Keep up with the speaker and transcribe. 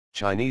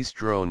Chinese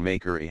drone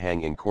maker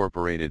Ehang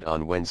Inc.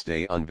 on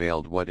Wednesday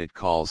unveiled what it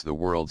calls the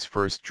world's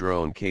first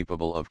drone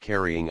capable of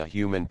carrying a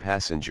human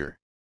passenger.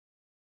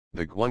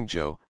 The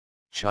Guangzhou,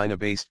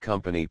 China-based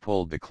company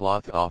pulled the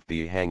cloth off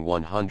the Ehang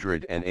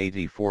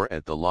 184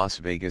 at the Las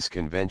Vegas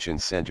Convention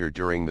Center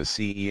during the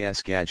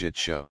CES Gadget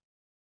Show.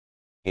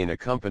 In a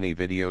company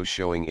video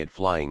showing it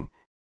flying,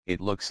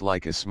 it looks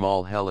like a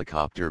small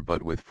helicopter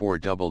but with 4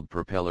 doubled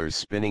propellers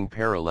spinning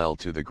parallel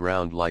to the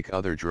ground like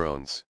other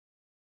drones.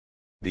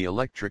 The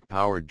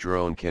electric-powered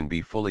drone can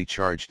be fully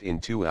charged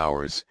in 2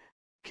 hours,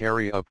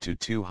 carry up to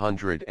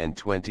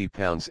 220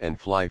 pounds and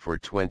fly for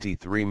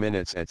 23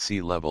 minutes at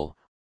sea level,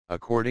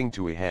 according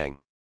to Ehang.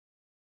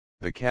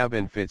 The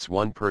cabin fits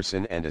one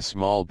person and a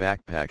small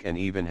backpack and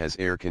even has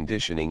air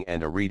conditioning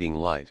and a reading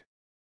light.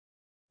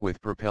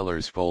 With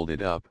propellers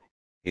folded up,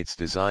 it's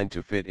designed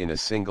to fit in a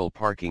single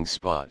parking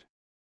spot.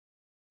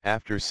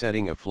 After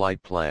setting a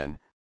flight plan,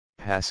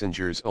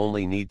 passengers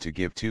only need to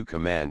give 2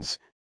 commands,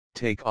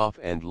 take off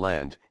and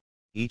land,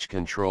 each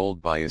controlled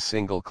by a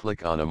single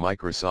click on a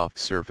Microsoft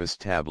Surface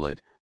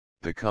tablet,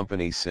 the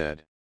company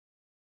said.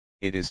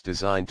 It is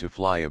designed to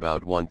fly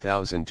about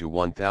 1,000 to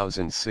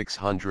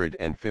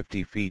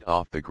 1,650 feet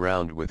off the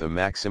ground with a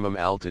maximum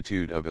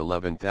altitude of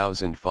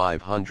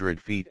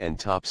 11,500 feet and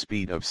top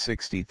speed of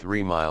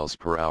 63 miles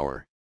per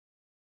hour.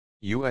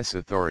 U.S.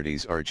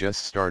 authorities are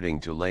just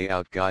starting to lay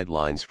out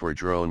guidelines for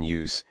drone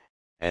use,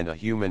 and a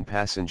human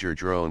passenger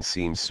drone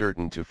seems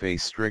certain to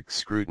face strict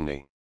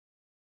scrutiny.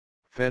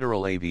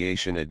 Federal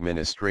Aviation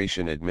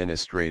Administration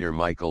Administrator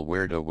Michael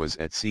Huerta was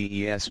at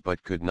CES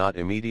but could not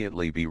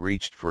immediately be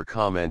reached for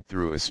comment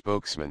through a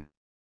spokesman.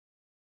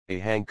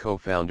 Ehang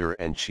co-founder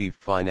and chief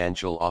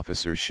financial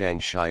officer Shang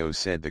Xiao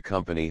said the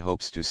company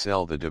hopes to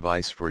sell the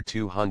device for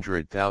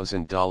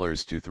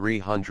 $200,000 to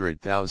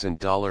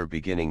 $300,000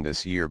 beginning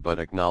this year but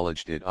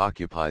acknowledged it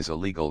occupies a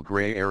legal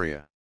gray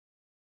area.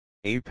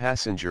 A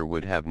passenger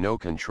would have no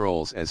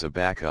controls as a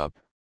backup,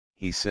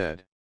 he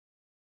said.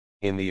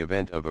 In the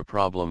event of a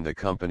problem, the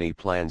company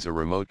plans a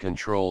remote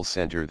control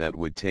center that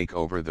would take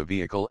over the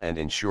vehicle and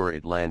ensure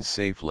it lands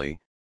safely,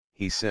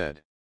 he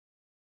said.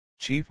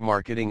 Chief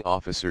Marketing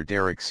Officer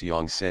Derek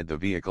Xiong said the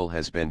vehicle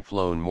has been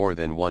flown more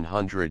than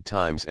 100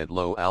 times at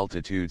low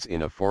altitudes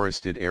in a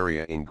forested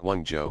area in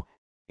Guangzhou,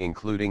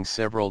 including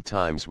several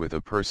times with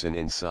a person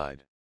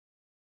inside.